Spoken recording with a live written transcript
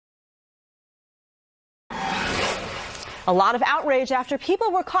A lot of outrage after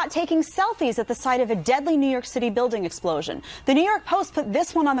people were caught taking selfies at the site of a deadly New York City building explosion. The New York Post put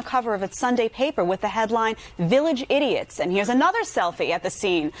this one on the cover of its Sunday paper with the headline, "Village Idiots." And here's another selfie at the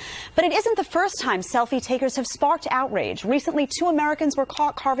scene. But it isn't the first time selfie takers have sparked outrage. Recently, 2 Americans were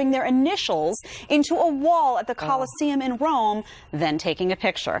caught carving their initials into a wall at the Colosseum in Rome, then taking a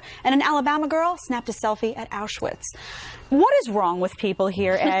picture. And an Alabama girl snapped a selfie at Auschwitz. What is wrong with people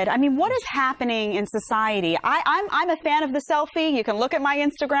here, Ed? I mean, what is happening in society? I'm a fan of the selfie. You can look at my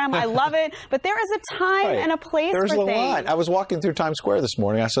Instagram. I love it. But there is a time and a place for things. There's a lot. I was walking through Times Square this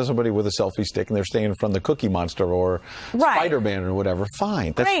morning. I saw somebody with a selfie stick, and they're staying in front of the Cookie Monster or Spider-Man or whatever.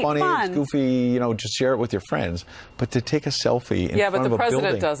 Fine. That's Great, funny. fun. It's goofy. You know, just share it with your friends. But to take a selfie in front of a building. Yeah, but the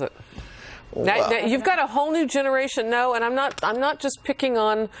president does it. Now, you've got a whole new generation. No, and I'm not just picking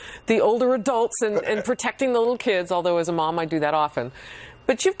on the older adults and protecting the little kids, although as a mom I do that often.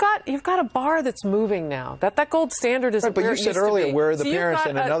 But you've got a bar that's moving now. That gold standard is right, but where you it said used to earlier be. where are the So parents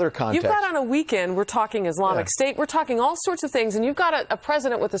in another context. You've got on a weekend, we're talking Islamic State, we're talking all sorts of things, and you've got a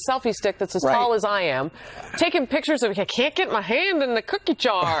president with a selfie stick that's as tall as I am, taking pictures of, I can't get my hand in the cookie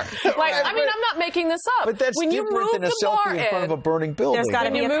jar. Like, I mean, I'm not making this up. But that's when you different move than a the selfie bar, in front of a burning building. There's got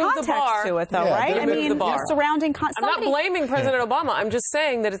to be a context to it, though, right? I mean, you're surrounding. I'm not blaming President Obama. I'm just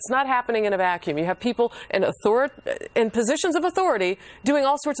saying that it's not happening in a vacuum. You have people in positions of authority doing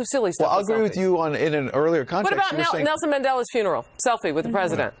all sorts of silly stuff. Well, I'll agree with you in an earlier context. What about Nelson Mandela's funeral? Selfie with the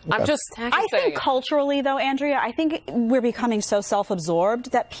president. I'm just I think culturally, though, Andrea, I think we're becoming so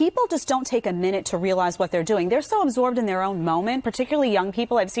self-absorbed that people just don't take a minute to realize what they're doing. They're so absorbed in their own moment, particularly young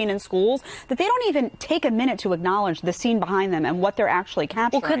people I've seen in schools, that they don't even take a minute to acknowledge the scene behind them and what they're actually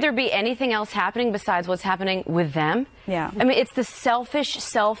capturing. Well, could there be anything else happening besides what's happening with them? Yeah. I mean, it's the selfish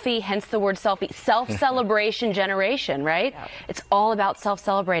selfie, hence the word selfie, self-celebration generation, right? Yeah. It's all about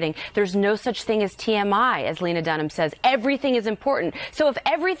self-celebrating. There's no such thing as TMI, as Lena Dunham says. Everything is important. So if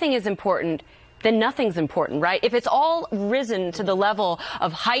everything is important, then nothing's important, right? If it's all risen to the level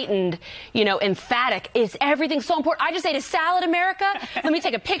of heightened, emphatic, is everything so important? I just ate a salad, America. Let me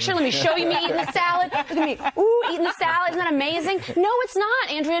take a picture. Let me show you me eating the salad. Look at me, eating the salad. Isn't that amazing? No, it's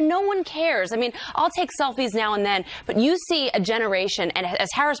not, Andrea. No one cares. I mean, I'll take selfies now and then, but you see a generation, and as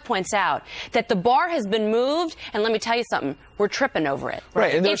Harris points out, that the bar has been moved, and let me tell you something, we're tripping over it.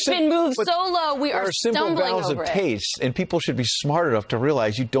 Right. And it's been moved so low, we are stumbling over it. There are simple bounds of taste, and people should be smart enough to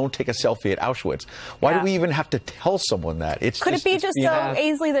realize you don't take a selfie at Auschwitz. Why do we even have to tell someone that? Could it be just so,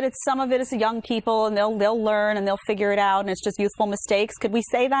 Ainsley, that some of it is young people, and they'll learn and they'll figure it out, and it's just youthful mistakes? Could we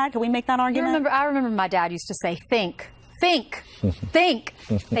say that? Could we make that argument? I remember my dad used to say, think. Think. Think.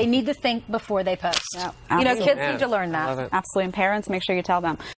 They need to think before they post. Yeah, kids need to learn that. Absolutely. And parents, make sure you tell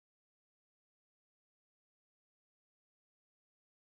them.